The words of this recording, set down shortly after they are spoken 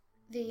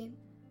The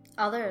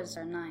others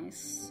are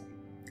nice,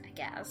 I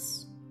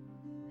guess.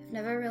 I've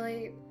never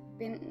really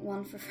been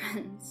one for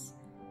friends.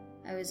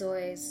 I was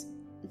always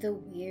the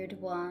weird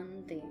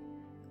one, the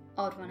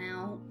odd one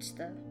out,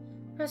 the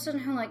person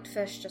who liked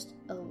fish just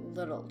a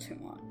little too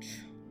much.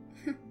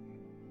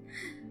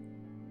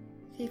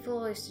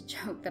 People used to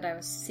joke that I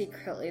was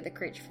secretly the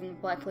creature from the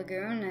Black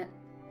Lagoon.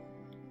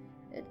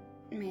 It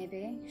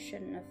maybe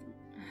shouldn't have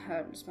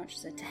hurt as much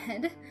as it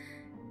did.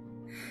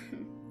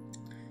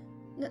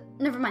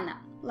 Never mind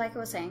that. Like I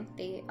was saying,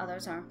 the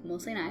others are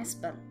mostly nice,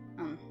 but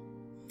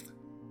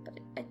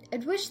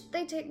I'd wish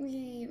they'd take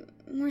me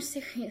more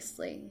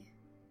seriously.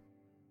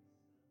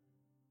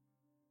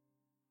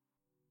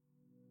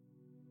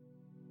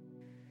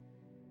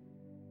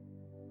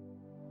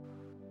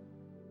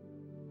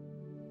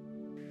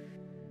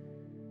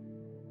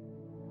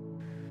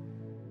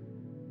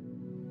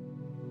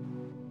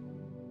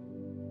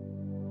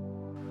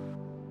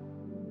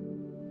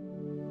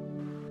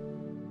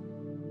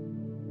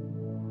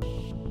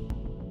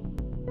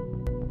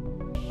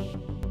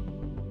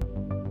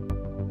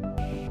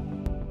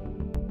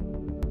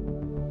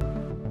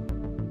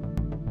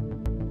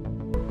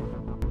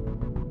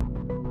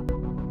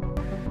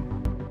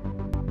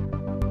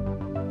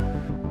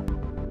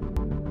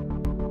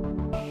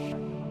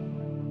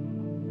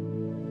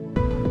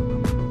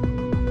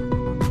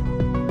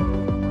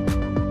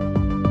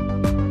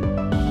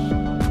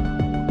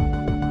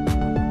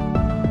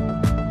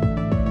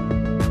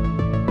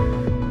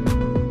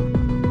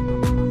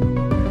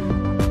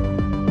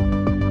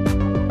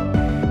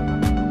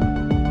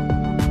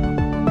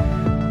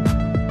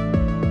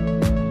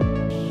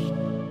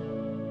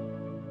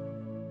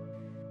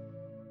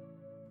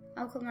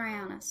 Uncle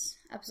Marianus,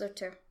 Episode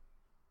 2.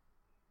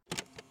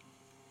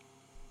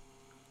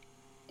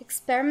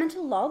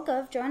 Experimental log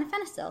of Joanna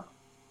Fenistil.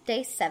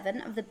 Day 7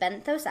 of the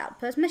Benthos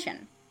Outpost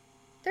mission.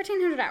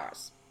 1300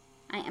 hours.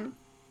 I am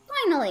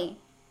finally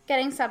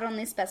getting started on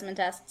these specimen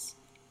tests.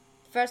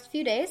 The first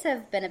few days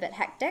have been a bit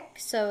hectic,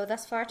 so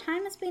thus far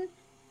time has been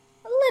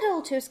a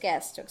little too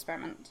scarce to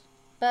experiment.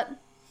 But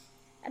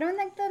I don't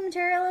think the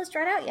material is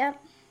dried out yet.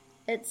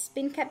 It's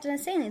been kept in a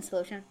saline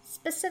solution,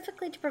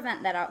 specifically to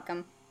prevent that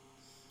outcome.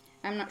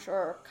 I'm not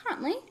sure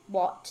currently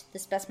what the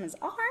specimens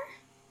are.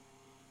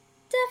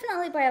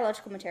 Definitely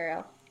biological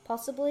material,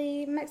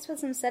 possibly mixed with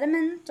some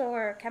sediment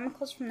or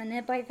chemicals from the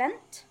nearby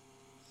vent.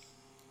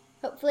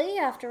 Hopefully,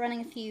 after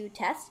running a few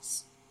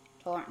tests,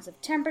 tolerance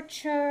of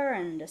temperature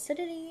and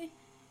acidity,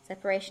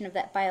 separation of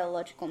that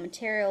biological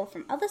material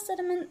from other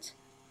sediment,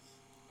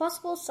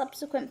 possible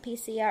subsequent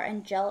PCR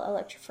and gel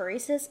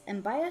electrophoresis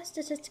and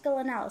biostatistical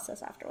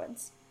analysis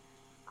afterwards,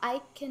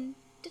 I can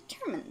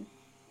determine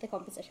the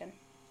composition.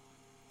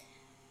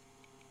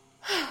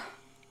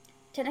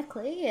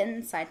 Technically,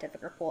 in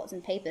scientific reports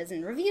and papers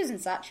and reviews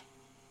and such,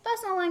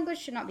 personal language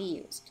should not be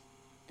used.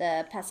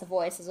 The passive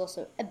voice is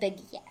also a big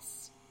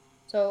yes.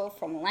 So,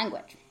 formal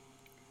language.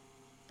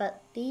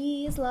 But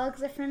these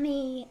logs are for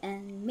me,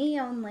 and me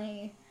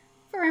only,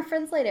 for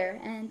reference later,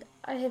 and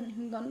I haven't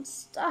even gotten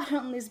started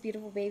on these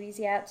beautiful babies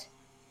yet.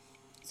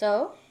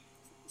 So,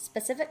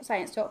 specific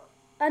science talk,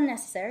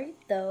 unnecessary,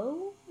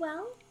 though,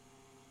 well,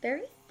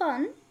 very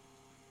fun.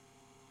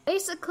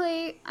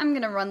 Basically, I'm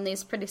going to run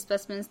these pretty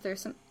specimens through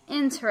some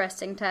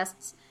interesting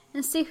tests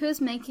and see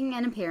who's making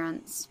an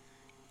appearance.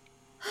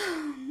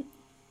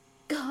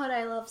 God,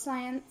 I love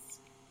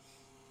science.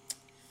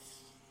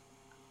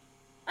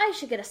 I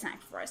should get a snack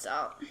before I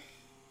start.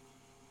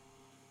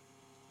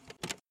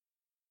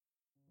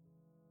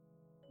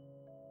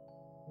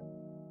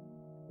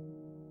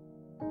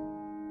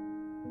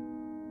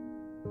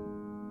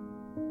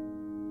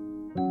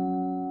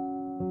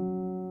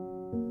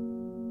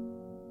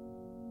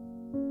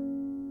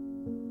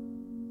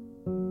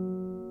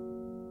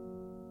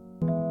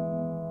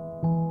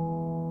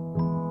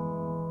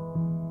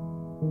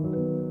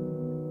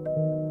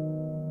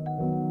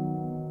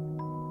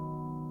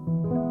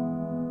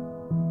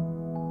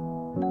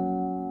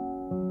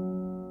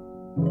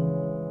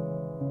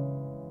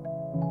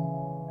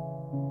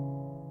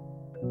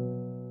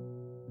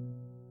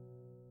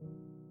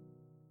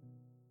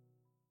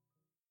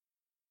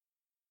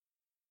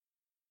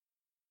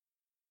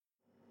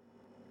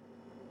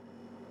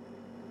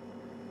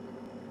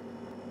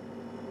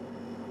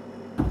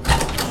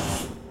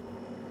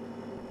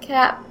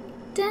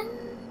 Captain?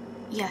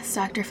 Yes,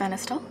 Dr.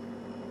 Fenistil?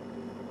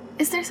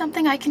 Is there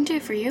something I can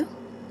do for you?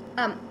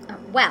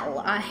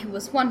 Well, I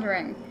was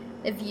wondering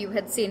if you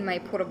had seen my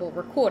portable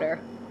recorder.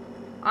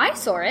 I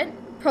saw it,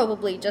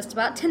 probably just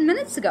about 10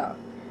 minutes ago.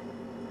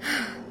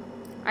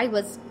 I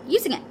was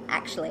using it,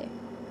 actually.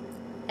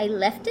 I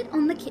left it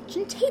on the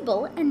kitchen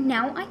table, and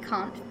now I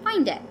can't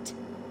find it.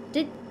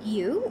 Did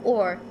you,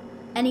 or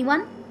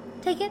anyone,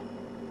 take it?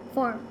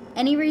 For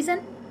any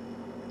reason?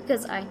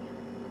 Because I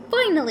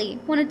finally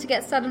wanted to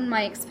get started on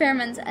my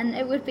experiments, and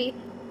it would be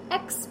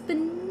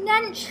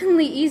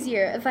exponentially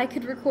easier if I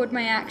could record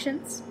my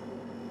actions.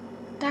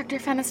 Dr.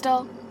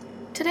 Fenistil,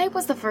 today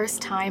was the first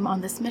time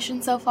on this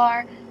mission so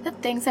far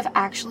that things have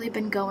actually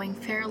been going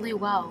fairly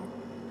well.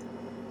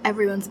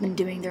 Everyone's been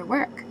doing their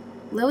work.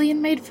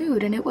 Lillian made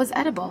food and it was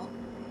edible.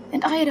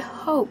 And I had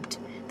hoped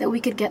that we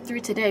could get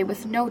through today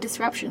with no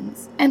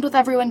disruptions, and with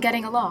everyone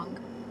getting along.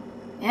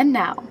 And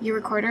now, your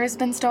recorder has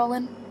been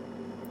stolen?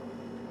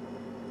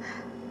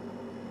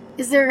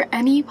 Is there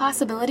any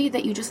possibility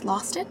that you just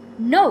lost it?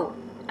 No,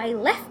 I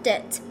left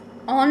it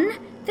on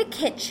the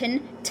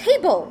kitchen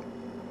table.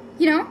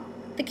 You know,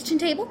 the kitchen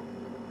table?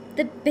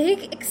 The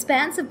big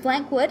expanse of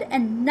blank wood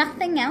and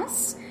nothing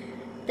else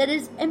that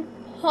is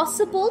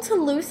impossible to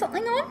lose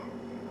something on?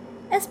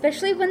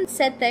 Especially when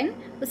said thing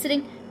was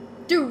sitting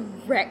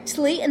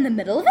directly in the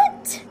middle of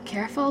it?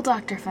 Careful,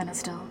 Dr.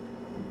 Fenistel.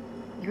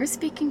 You're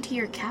speaking to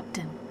your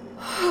captain.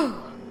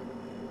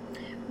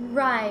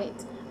 Right.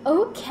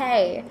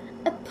 Okay.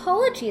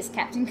 Apologies,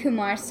 Captain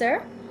Kumar,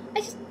 sir.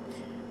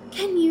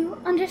 Can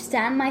you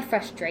understand my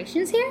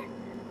frustrations here?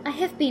 I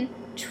have been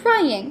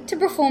trying to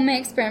perform my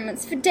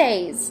experiments for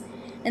days,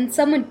 and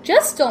someone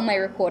just stole my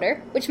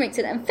recorder, which makes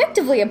it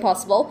effectively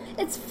impossible.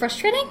 It's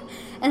frustrating,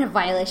 and a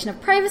violation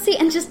of privacy,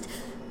 and just...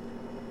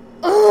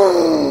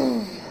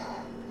 Ugh.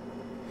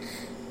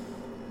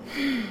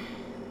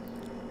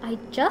 I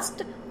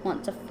just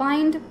want to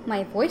find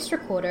my voice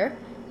recorder,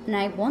 and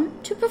I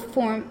want to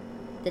perform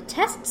the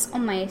tests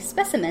on my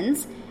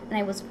specimens, and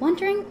I was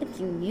wondering if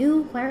you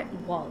knew where it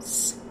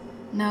was.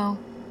 No,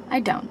 I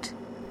don't.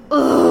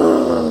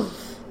 Ugh.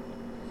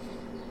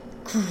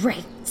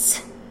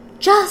 Great.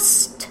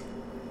 Just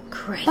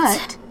great.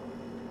 But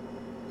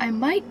I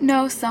might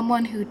know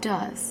someone who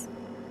does.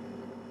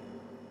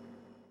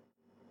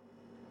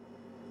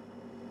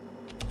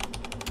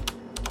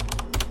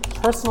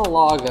 Personal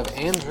log of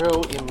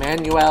Andrew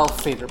Emmanuel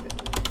Federman.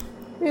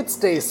 It's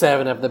day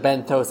 7 of the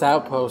Benthos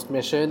Outpost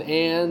mission,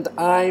 and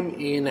I'm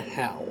in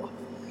hell.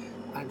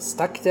 I'm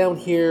stuck down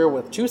here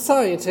with 2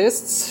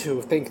 scientists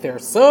who think they're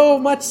so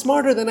much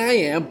smarter than I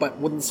am, but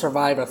wouldn't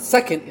survive a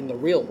second in the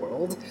real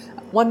world.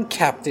 1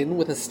 captain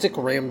with a stick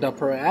rammed up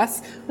her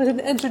ass, and an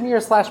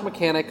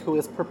engineer/mechanic who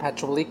is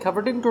perpetually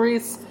covered in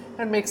grease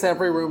and makes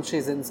every room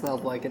she's in smell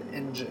like an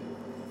engine.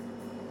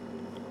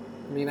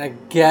 I mean, I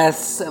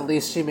guess at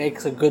least she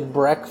makes a good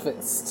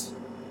breakfast.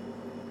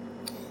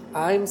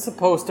 I'm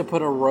supposed to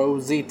put a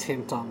rosy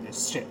tint on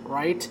this shit,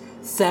 right?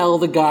 Sell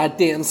the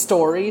goddamn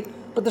story.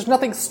 But there's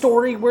nothing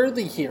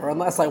story-worthy here,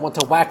 unless I want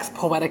to wax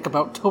poetic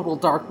about total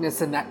darkness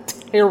and that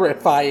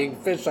terrifying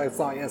fish I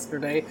saw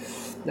yesterday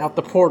out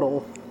the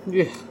portal.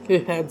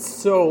 It had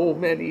so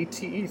many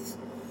teeth.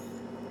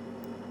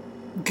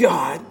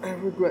 God, I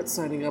regret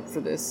signing up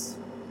for this.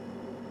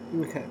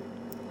 Okay.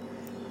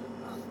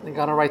 I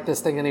gotta write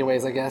this thing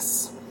anyways, I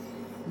guess.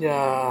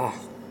 Yeah.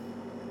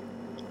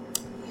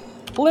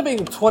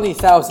 Living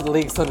 20,000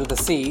 leagues under the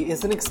sea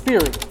is an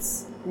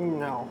experience.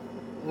 No.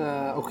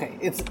 Okay.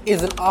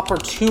 It's an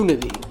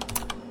opportunity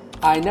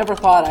I never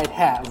thought I'd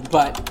have,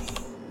 but...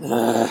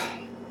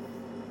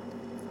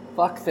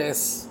 fuck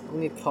this. I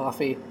need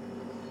coffee.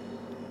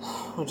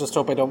 I just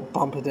hope I don't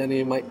bump into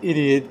any of my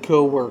idiot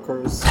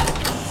co-workers.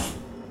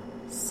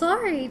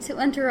 Sorry to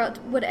interrupt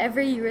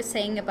whatever you were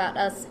saying about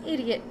us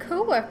idiot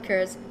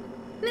co-workers,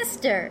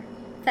 Mr.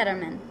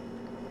 Fetterman.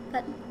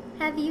 But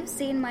have you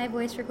seen my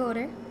voice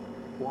recorder?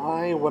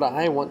 Why would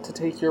I want to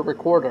take your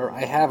recorder?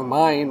 I have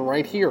mine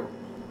right here.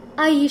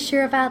 Are you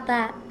sure about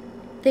that?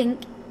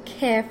 Think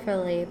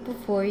carefully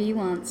before you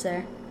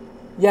answer.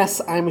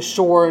 Yes, I'm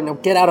sure. Now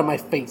get out of my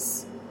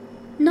face.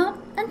 Not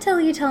until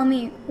you tell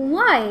me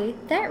why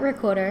that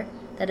recorder,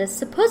 that is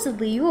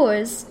supposedly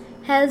yours,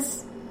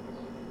 has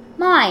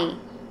my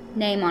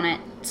name on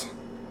it.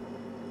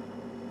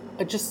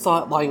 I just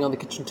saw it lying on the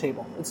kitchen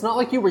table. It's not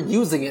like you were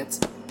using it.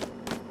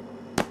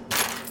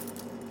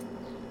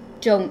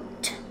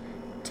 Don't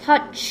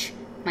touch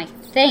my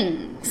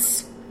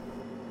things.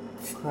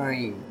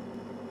 Fine.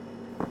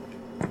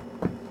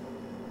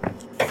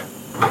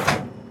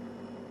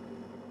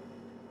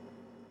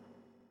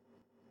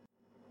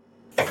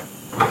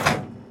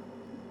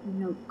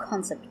 No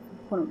concept of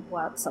important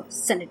wild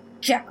self-centered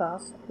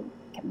jackoff.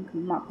 Captain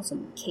Kumar was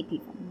on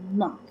KP for a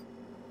month.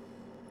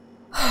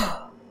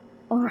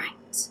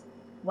 Alright.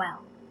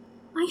 Well,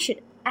 I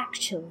should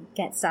actually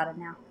get started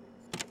now.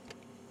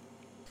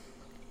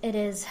 It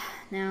is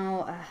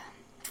now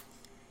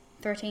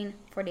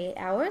 13:48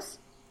 hours,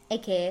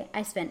 aka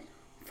I spent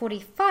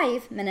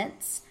 45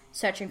 minutes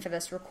searching for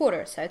this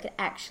recorder so I could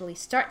actually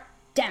start.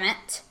 Damn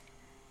it!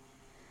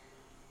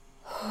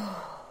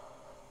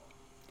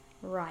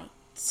 Right.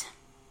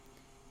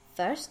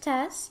 First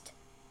test,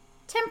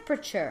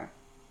 temperature.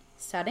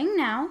 Starting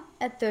now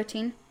at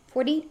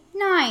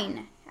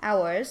 13:49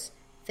 hours,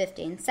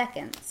 15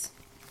 seconds.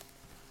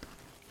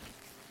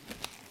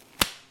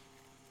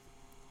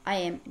 I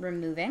am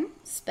removing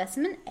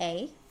specimen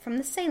A from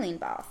the saline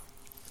bath.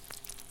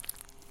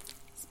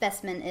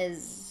 Specimen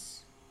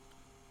is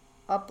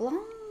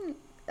oblong,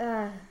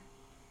 kind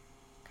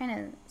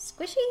of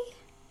squishy.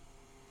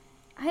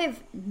 I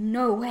have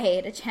no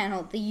way to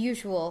channel the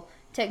usual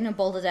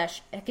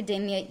Technobalderdash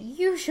academia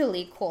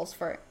usually calls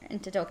for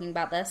into talking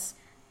about this.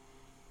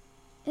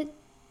 It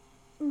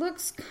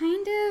looks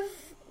kind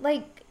of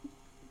like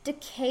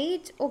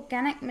decayed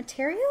organic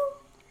material?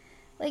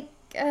 Like,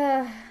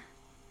 if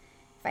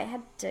I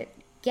had to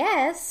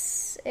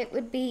guess, it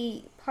would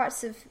be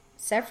parts of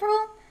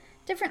several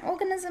different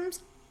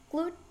organisms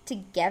glued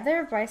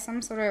together by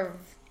some sort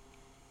of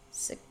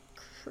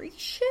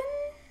secretion?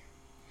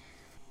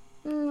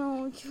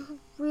 No, you're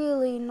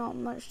really not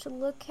much to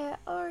look at,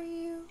 are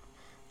you?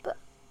 But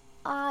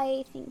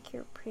I think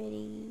you're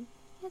pretty.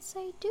 Yes,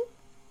 I do.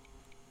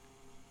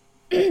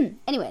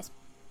 Anyways.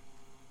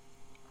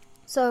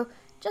 So,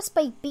 just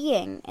by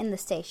being in the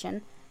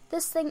station,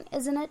 this thing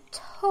is in a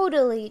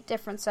totally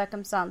different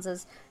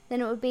circumstances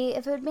than it would be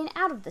if it had been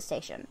out of the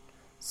station.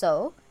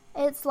 So,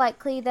 it's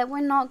likely that we're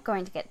not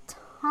going to get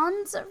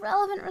tons of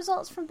relevant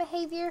results from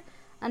behavior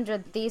under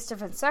these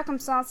different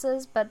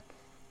circumstances, but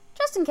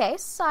just in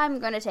case, I'm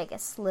going to take a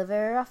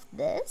sliver of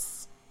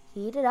this,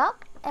 heat it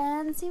up,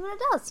 and see what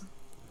it does.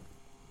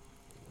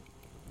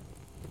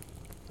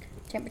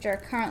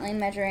 Temperature currently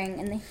measuring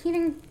in the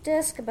heating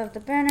disk above the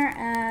burner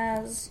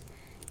as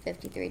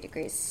 53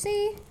 degrees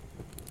C.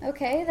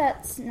 Okay,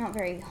 that's not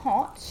very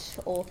hot,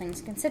 all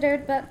things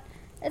considered, but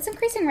it's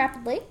increasing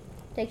rapidly.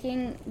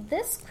 Taking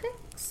this quick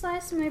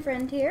slice from my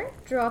friend here,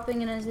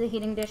 dropping it into the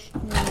heating dish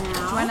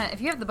now. Joanna, if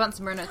you have the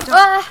Bunsen burner,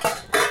 don't...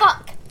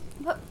 Fuck!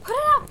 Put it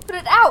out! Put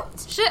it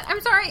out! Shit,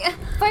 I'm sorry.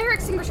 Fire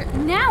extinguisher,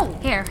 now!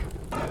 Here.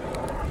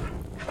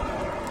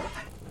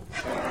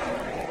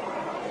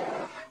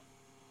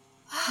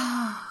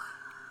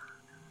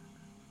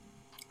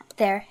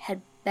 There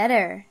had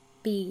better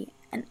be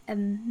an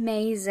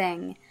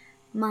amazing,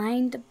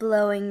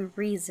 mind-blowing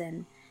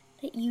reason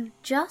that you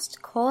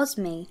just caused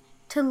me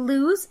to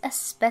lose a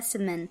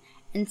specimen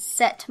and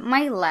set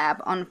my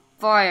lab on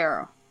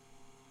fire.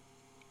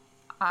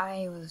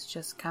 I was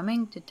just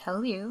coming to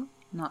tell you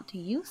not to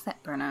use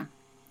that burner.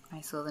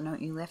 I saw the note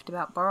you left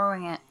about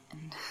borrowing it,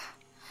 and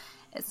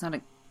it's not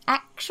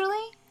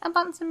actually a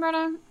Bunsen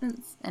burner.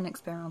 It's an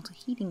experimental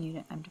heating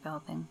unit I'm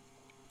developing.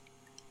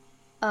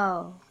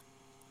 Oh.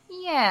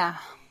 Yeah.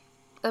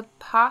 The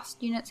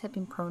past units have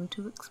been prone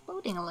to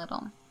exploding a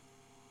little.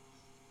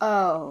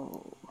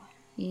 Oh.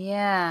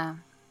 Yeah.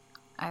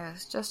 I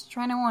was just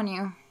trying to warn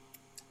you.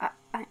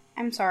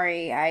 I'm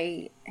sorry.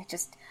 I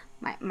just...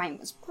 Mine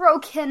was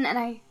broken,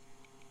 and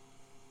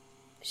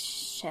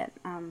Shit.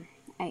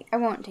 I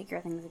won't take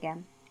your things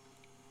again.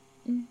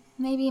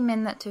 Maybe you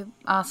meant that to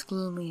ask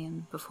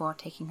Lillian before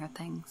taking her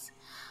things.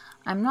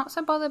 I'm not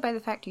so bothered by the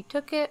fact you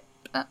took it,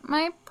 but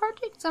my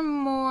projects are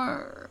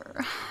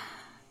more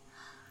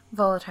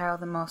volatile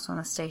than most on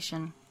the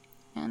station,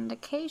 and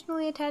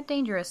occasionally a tad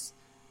dangerous.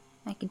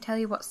 I can tell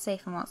you what's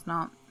safe and what's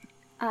not.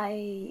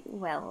 I'm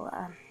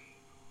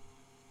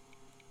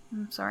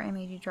sorry I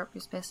made you drop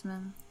your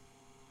specimen.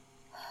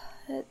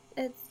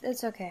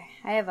 It's okay.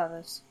 I have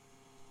others.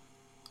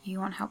 You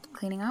want help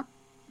cleaning up?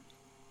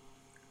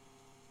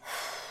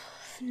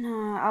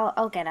 No,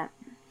 I'll get it.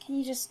 Can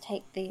you just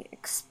take the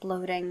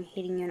exploding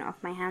heating unit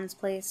off my hands,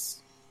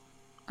 please?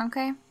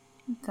 Okay,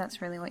 if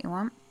that's really what you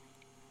want.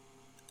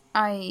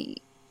 I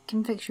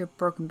can fix your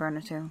broken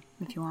burner too,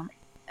 if you want.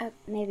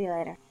 Maybe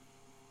later.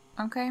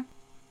 Okay.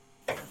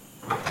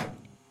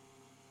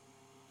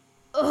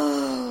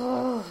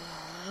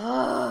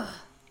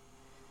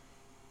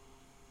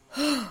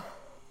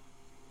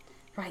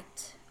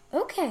 Right.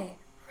 Okay.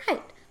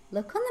 Right.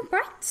 Look on the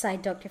bright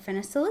side, Dr.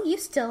 Fenistil. You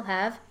still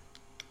have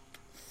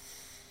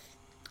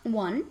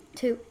 1,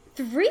 2,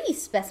 3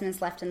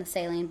 specimens left in the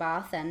saline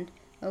bath, and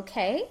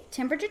okay,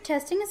 temperature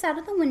testing is out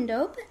of the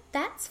window, but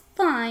that's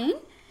fine.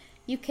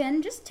 You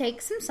can just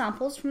take some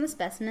samples from the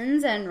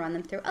specimens and run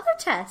them through other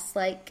tests,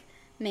 like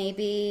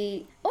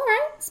maybe...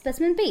 Alright,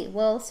 specimen B.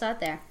 We'll start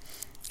there.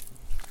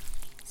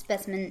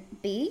 Specimen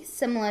B,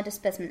 similar to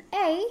specimen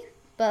A,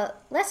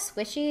 but less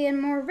squishy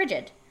and more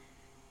rigid.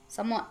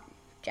 Somewhat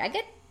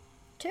jagged,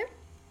 too.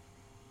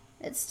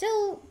 It's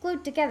still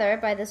glued together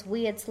by this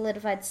weird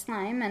solidified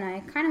slime, and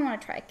I kind of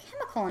want to try a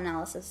chemical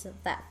analysis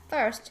of that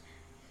first.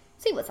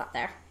 See what's up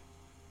there.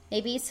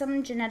 Maybe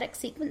some genetic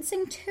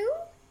sequencing, too?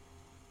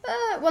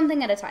 One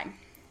thing at a time.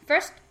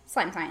 First,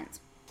 slime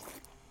science.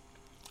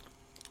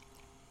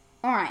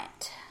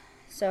 Alright,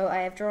 so I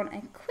have drawn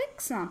a quick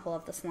sample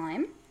of the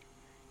slime.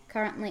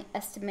 Currently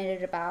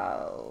estimated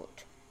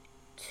about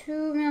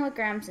 2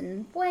 milligrams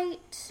in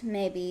weight,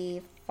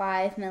 maybe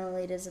 5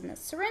 milliliters in the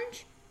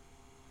syringe.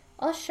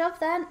 I'll shove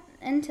that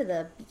into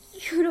the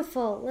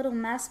beautiful little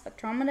mass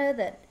spectrometer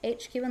that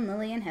HQ and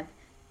Lillian have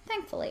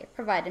thankfully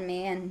provided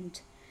me, and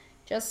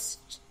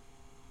just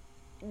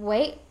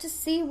wait to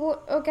see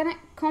what organic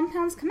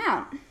compounds come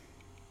out.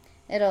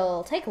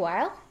 It'll take a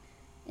while.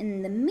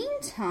 In the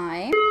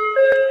meantime...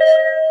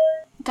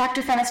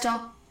 Dr.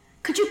 Fenistil,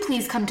 could you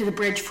please come to the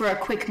bridge for a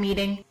quick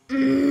meeting?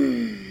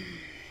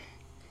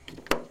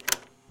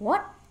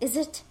 What is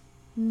it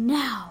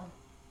now,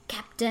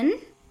 Captain?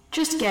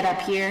 Just get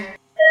up here.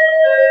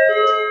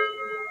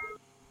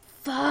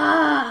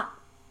 Fuck!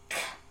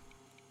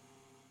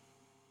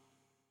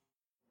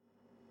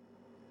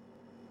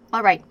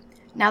 Alright,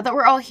 now that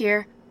we're all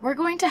here, we're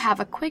going to have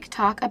a quick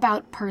talk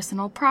about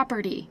personal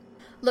property.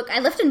 Look, I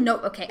left a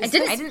note, okay? I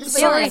didn't steal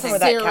sorry anything. for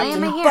that,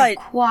 Captain, But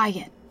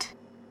quiet.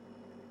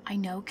 I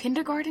know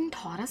kindergarten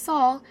taught us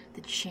all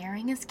that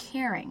sharing is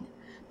caring,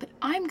 but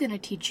I'm gonna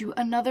teach you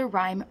another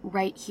rhyme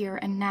right here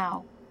and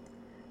now.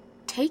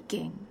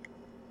 Taking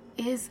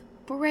is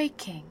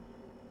breaking.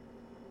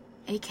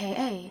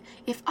 AKA,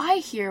 if I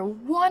hear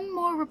one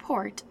more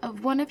report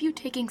of one of you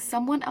taking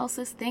someone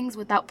else's things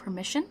without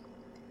permission,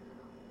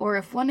 or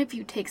if one of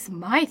you takes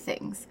my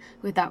things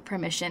without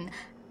permission,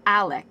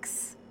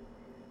 Alex,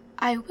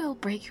 I will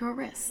break your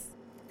wrists.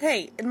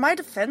 Hey, in my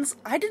defense,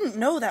 I didn't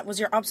know that was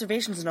your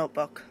observations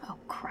notebook. Oh,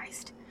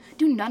 Christ.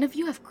 Do none of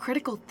you have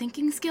critical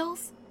thinking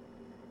skills?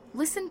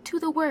 Listen to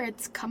the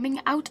words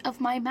coming out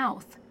of my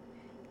mouth.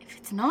 If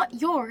it's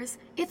not yours,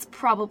 it's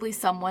probably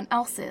someone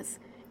else's.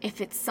 If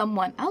it's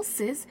someone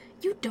else's,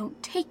 you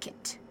don't take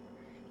it.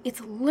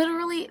 It's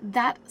literally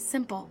that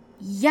simple.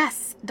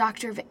 Yes,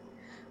 Dr.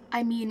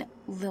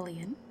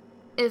 Lillian.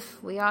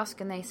 If we ask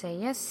and they say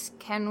yes,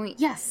 can we...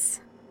 Yes.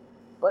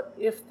 But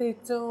if they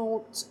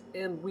don't,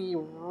 and we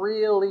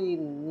really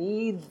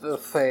need the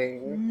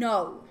thing...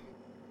 No.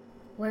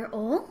 We're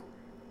all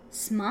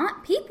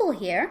smart people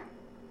here.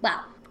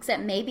 Well,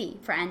 except maybe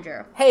for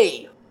Andrew.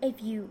 Hey!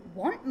 If you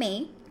want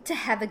me to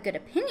have a good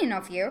opinion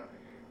of you,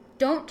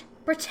 don't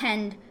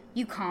pretend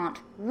you can't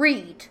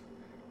read.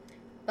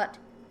 But,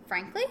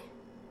 frankly,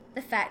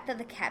 the fact that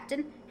the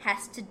captain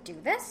has to do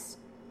this,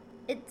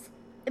 it's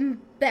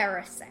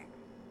embarrassing.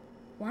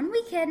 1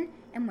 week in,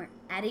 and we're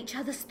at each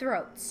other's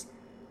throats.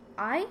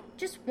 I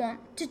just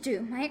want to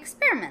do my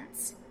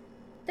experiments.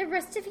 The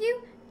rest of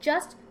you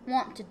just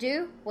want to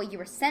do what you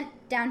were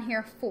sent down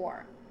here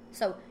for.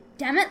 So,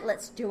 damn it,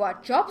 let's do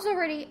our jobs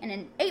already, and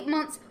in 8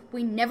 months,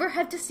 we never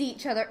have to see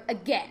each other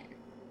again.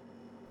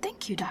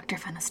 Thank you, Dr.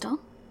 Fenistal.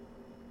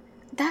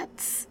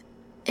 That's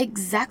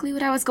exactly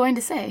what I was going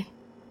to say.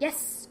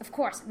 Yes, of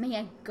course. May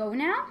I go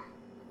now?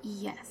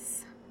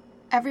 Yes.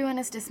 Everyone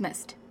is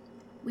dismissed.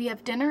 We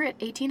have dinner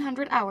at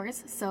 1800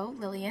 hours, so,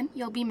 Lillian,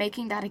 you'll be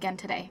making that again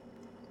today.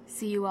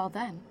 See you all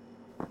then.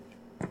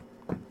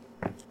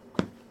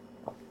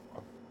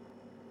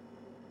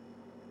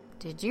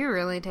 Did you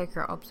really take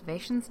her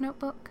observations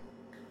notebook?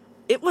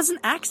 It was an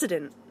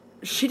accident.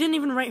 She didn't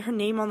even write her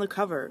name on the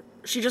cover.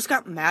 She just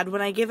got mad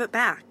when I gave it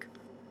back.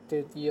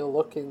 Did you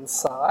look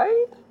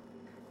inside?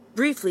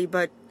 Briefly,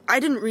 but I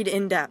didn't read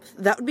in depth.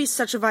 That would be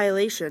such a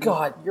violation.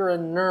 God, you're a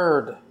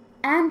nerd.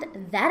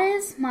 And that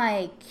is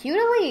my cue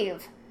to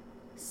leave.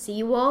 See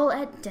you all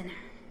at dinner.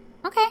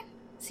 Okay,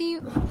 see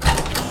you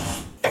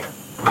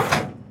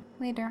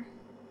later.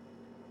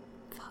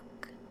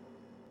 Fuck.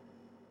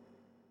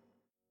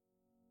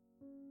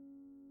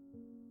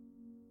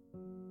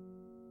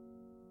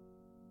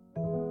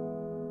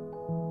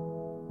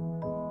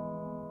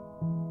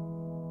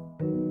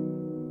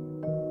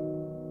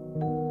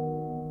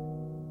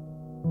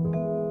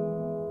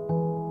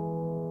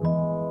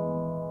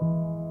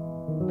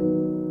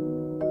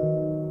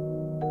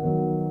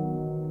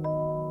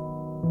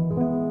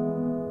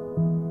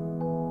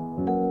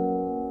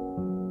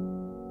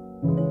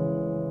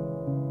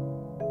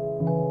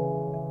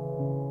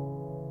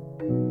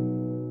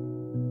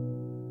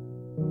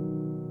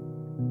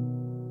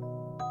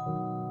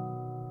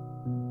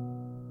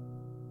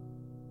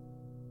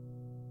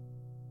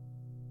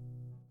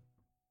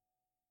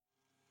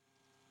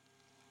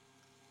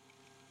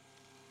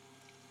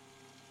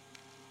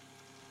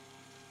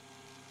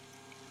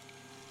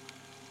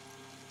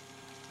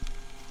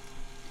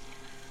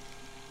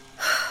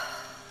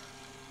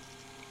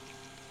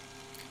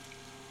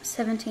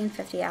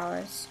 $17.50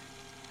 hours.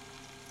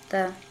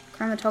 The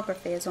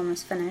chromatography is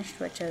almost finished,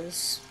 which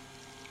is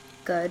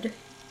good.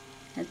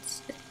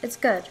 It's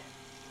good.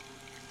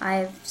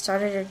 I've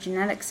started a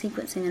genetic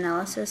sequencing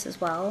analysis as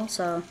well,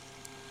 so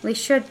we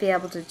should be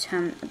able to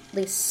determine at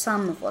least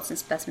some of what's in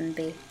specimen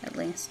B, at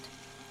least.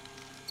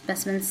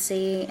 Specimens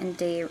C and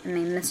D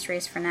remain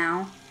mysteries for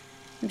now.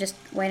 I'm just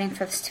waiting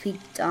for this to be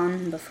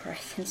done before I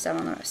can start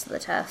on the rest of the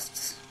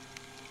tests.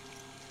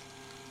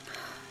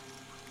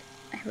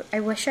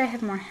 I wish I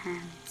had more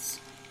hands.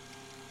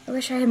 I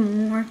wish I had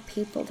more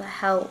people to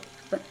help,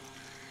 but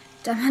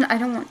damn it, I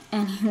don't want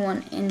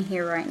anyone in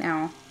here right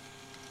now.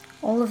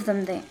 All of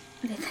them, they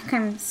think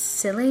I'm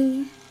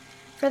silly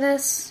for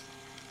this,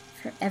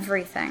 for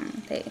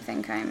everything. They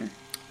think I'm,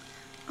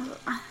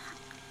 I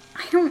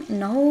don't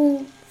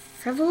know,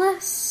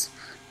 frivolous,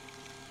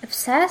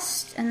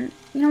 obsessed, and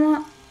you know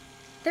what?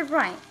 They're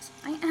right.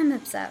 I am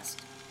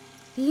obsessed.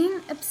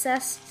 Being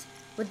obsessed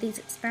with these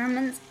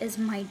experiments is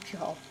my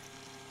job.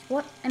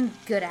 What I'm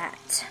good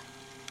at.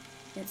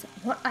 It's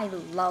what I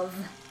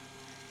love.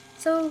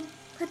 So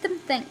let them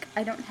think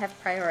I don't have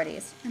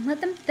priorities. And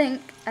let them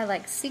think I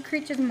like sea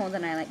creatures more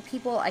than I like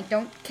people. I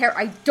don't care.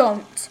 I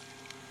don't.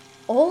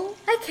 All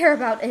I care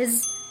about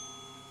is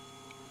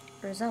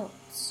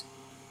results.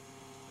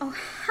 Oh,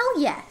 hell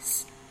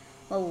yes.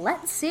 Well,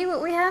 let's see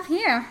what we have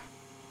here.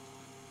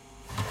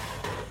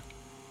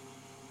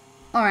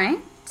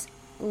 Alright.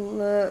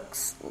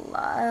 Looks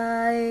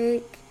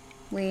like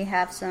we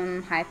have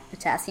some high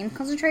potassium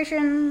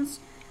concentrations,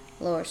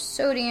 lower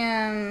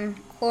sodium,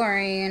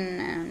 chlorine,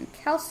 and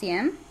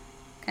calcium.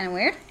 Kind of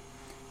weird.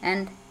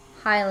 And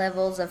high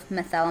levels of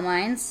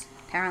methylamines,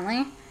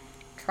 apparently.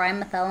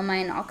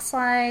 Trimethylamine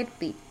oxide,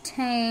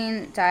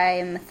 betaine,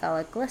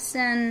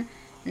 dimethylglycine,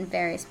 and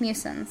various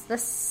mucins.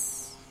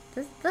 This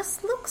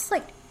looks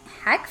like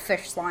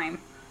hagfish slime.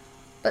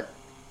 But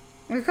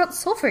we've got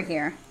sulfur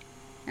here.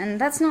 And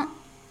that's not...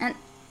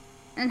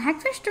 And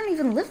hagfish don't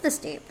even live this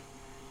deep.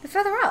 They're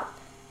further up.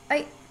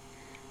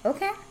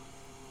 Okay.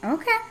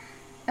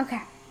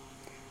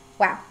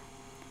 Wow.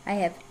 I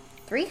have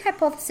 3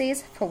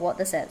 hypotheses for what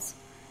this is.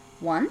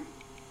 1,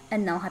 a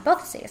null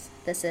hypothesis.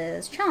 This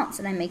is chance,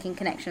 and I'm making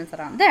connections that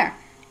aren't there.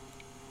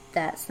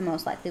 That's the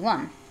most likely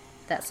one.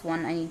 That's the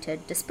one I need to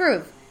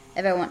disprove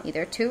if I want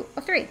either 2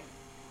 or 3.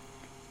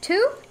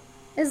 2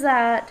 is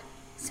that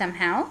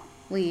somehow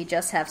we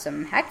just have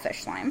some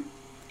hagfish slime,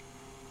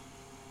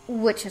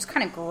 which is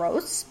kind of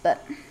gross,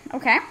 but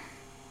okay.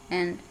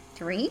 And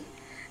 3,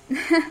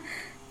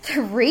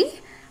 3,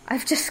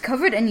 I've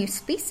discovered a new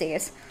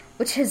species,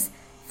 which is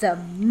the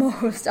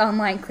most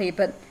unlikely,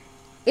 but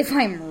if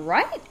I'm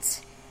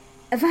right,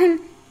 if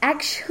I'm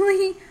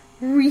actually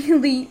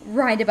really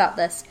right about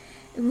this,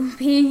 it will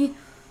be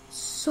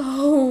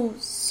so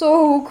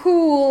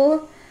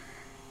cool.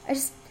 I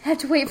just have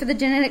to wait for the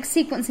genetic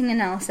sequencing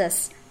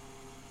analysis.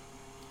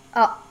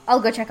 I'll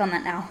go check on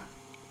that now.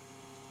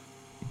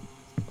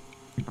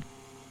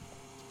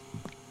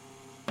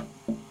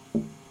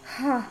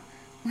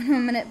 One more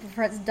minute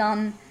before it's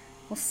done.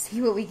 We'll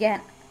see what we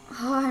get.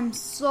 Oh, I'm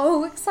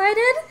so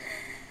excited.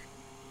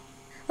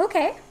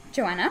 Okay,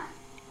 Joanna.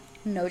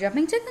 No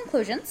jumping to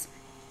conclusions.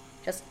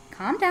 Just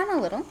calm down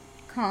a little.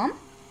 Calm.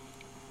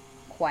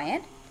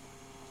 Quiet.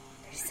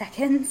 30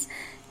 seconds.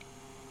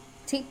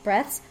 Deep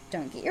breaths.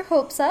 Don't get your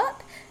hopes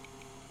up.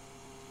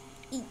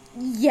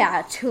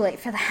 Yeah, too late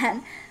for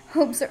that.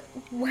 Hopes are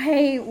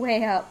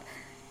way up.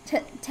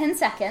 10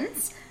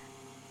 seconds.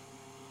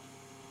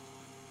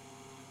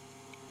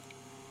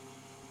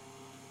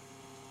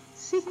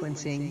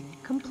 Sequencing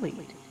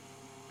complete.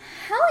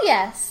 Hell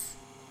yes!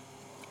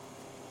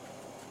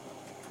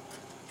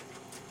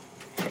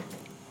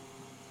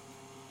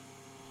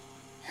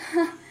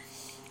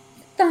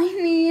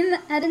 Thymine,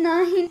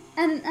 adenine,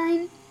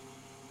 thymine,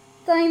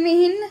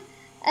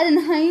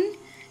 adenine,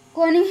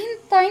 guanine,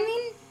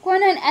 thymine,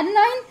 guanine,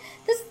 adenine.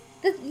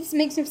 This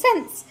makes no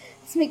sense.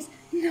 This makes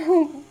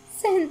no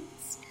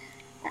sense.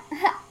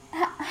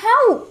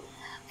 How?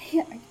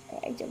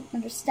 I don't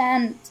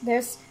understand.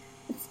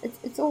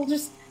 It's all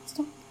just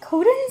stop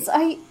codons.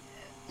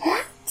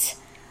 What?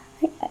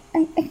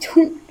 I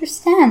don't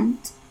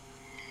understand.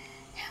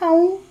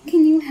 How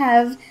can you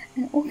have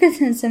an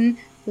organism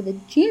with a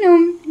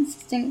genome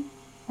consisting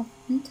of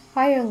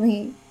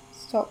entirely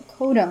stop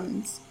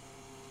codons?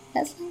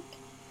 That's like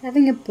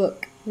having a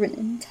book written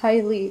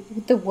entirely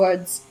with the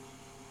words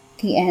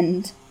 "the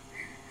end."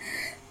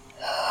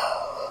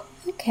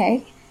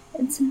 Okay,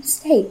 it's a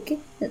mistake.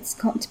 It's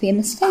got to be a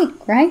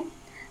mistake, right?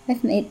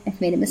 I've made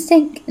a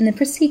mistake in the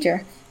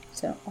procedure,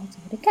 so I'll do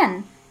it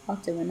again. I'll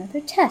do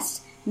another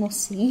test, and we'll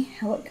see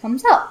how it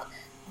comes up.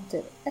 I'll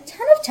do a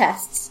ton of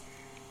tests.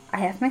 I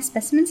have my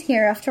specimens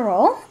here, after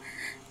all.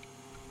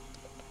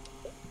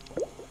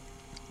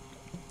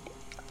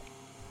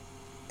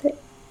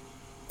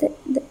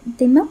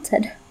 They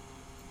melted.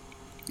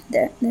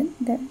 They're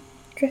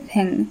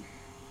dripping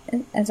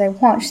as I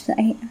watch.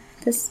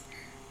 This.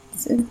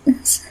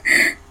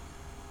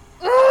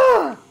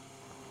 Ugh!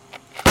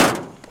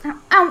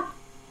 Ow!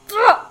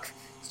 Fuck!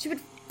 Stupid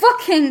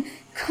fucking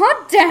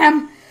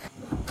goddamn!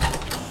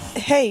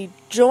 Hey,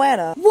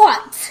 Joanna.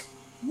 What?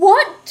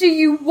 What do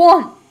you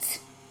want?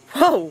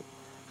 Whoa.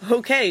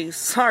 Okay,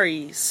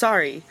 sorry.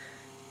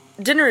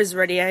 Dinner is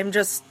ready. I'm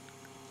just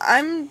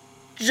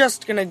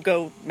gonna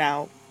go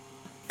now.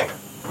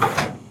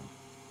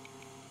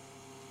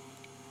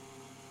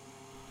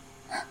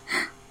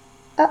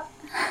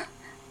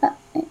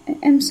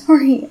 I'm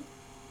sorry.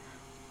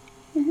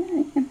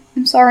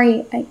 I'm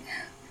sorry.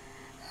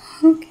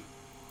 Okay.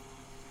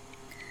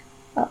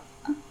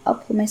 I'll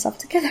pull myself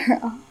together.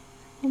 I'll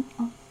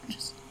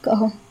just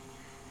go.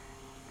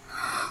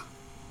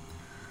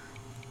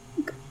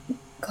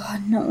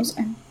 God knows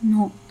I'm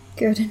not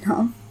good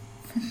enough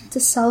to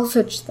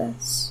salvage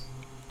this.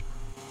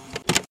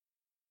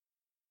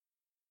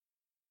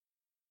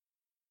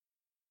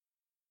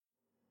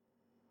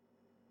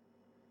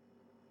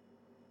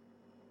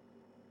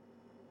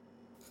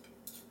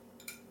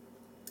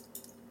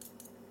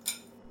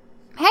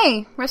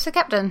 Hey, where's the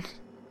captain?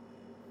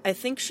 I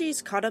think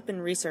she's caught up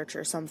in research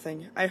or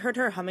something. I heard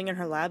her humming in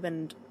her lab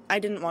and I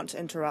didn't want to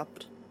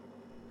interrupt.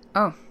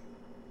 Oh.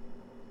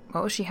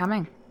 What was she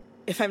humming?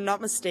 If I'm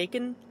not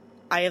mistaken,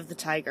 Eye of the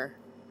Tiger.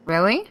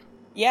 Really?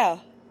 Yeah.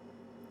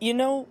 You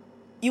know,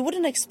 you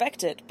wouldn't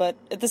expect it, but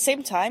at the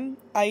same time,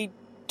 I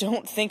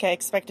don't think I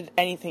expected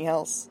anything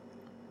else.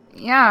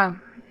 Yeah,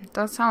 it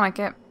does sound like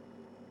it.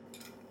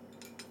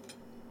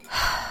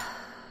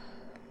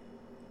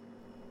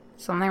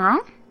 Something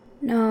wrong?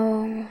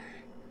 No.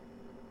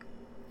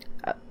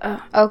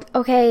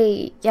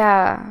 Okay,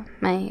 yeah,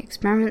 my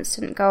experiments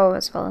didn't go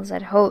as well as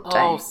I'd hoped.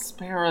 Oh,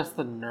 spare us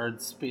the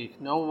nerd speak.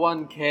 No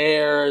one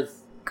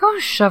cares. Go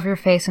shove your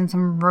face in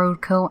some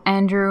road coat,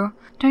 Andrew.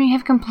 Don't you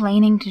have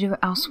complaining to do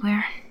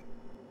elsewhere?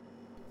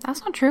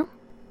 That's not true.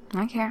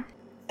 I care.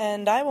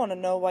 And I want to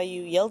know why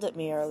you yelled at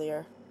me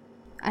earlier.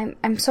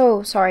 I'm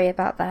so sorry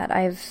about that.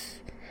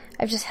 I've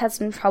just had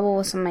some trouble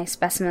with some of my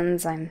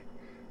specimens. I'm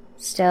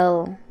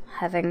still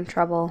having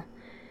trouble.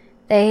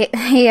 They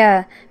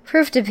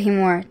proved to be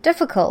more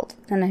difficult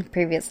than I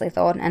previously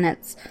thought, and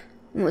it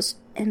was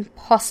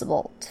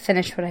impossible to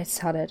finish what I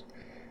started.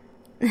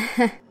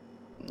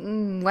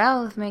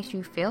 Well, if it makes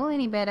you feel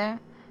any better,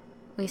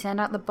 we send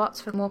out the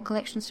bots for more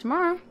collections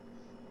tomorrow.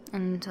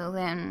 Until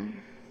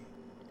then,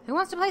 who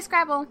wants to play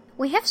Scrabble?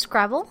 We have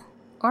Scrabble.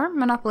 Or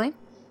Monopoly.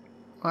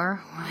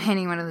 Or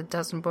any one of the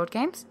dozen board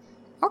games.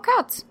 Or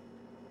cards.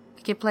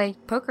 You could play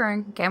poker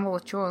and gamble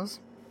with chores.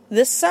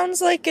 This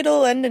sounds like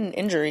it'll end in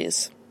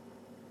injuries.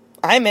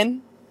 I'm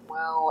in.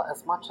 Well,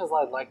 as much as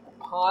I'd like to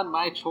pawn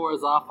my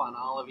chores off on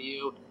all of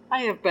you,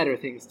 I have better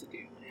things to do.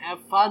 Have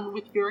fun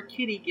with your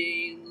kitty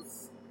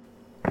games.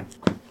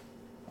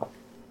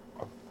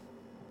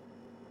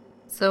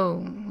 So,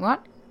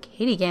 what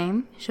kitty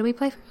game should we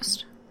play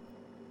first?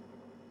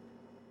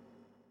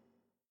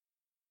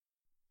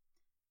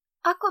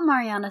 Aqua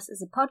Marianis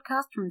is a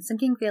podcast from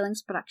Sinking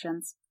Feelings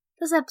Productions.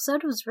 This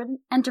episode was written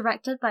and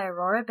directed by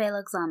Aurora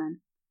Bailoxanen.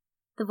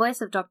 The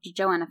voice of Dr.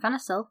 Joanna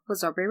Fenistel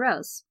was Aubrey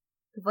Rose.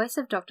 The voice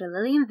of Dr.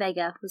 Lillian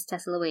Vega was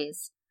Tessa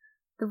Louise.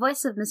 The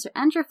voice of Mr.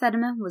 Andrew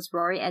Federman was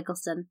Rory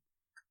Eggleston.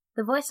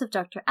 The voice of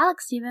Dr.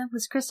 Alex Steeman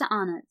was Krista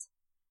Arnott.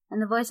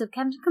 And the voice of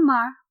Captain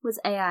Kamar was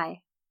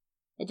AI.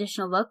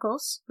 Additional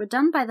vocals were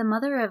done by the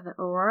mother of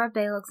Aurora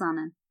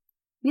Bailoxanen.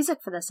 Music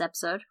for this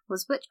episode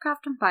was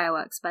Witchcraft and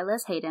Fireworks by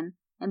Liz Hayden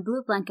and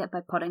Blue Blanket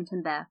by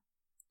Poddington Bear.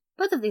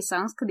 Both of these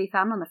songs can be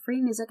found on the Free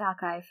Music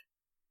Archive.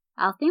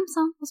 Our theme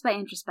song was by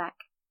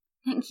Introspect.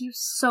 Thank you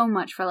so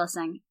much for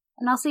listening,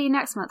 and I'll see you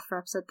next month for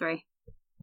episode 3.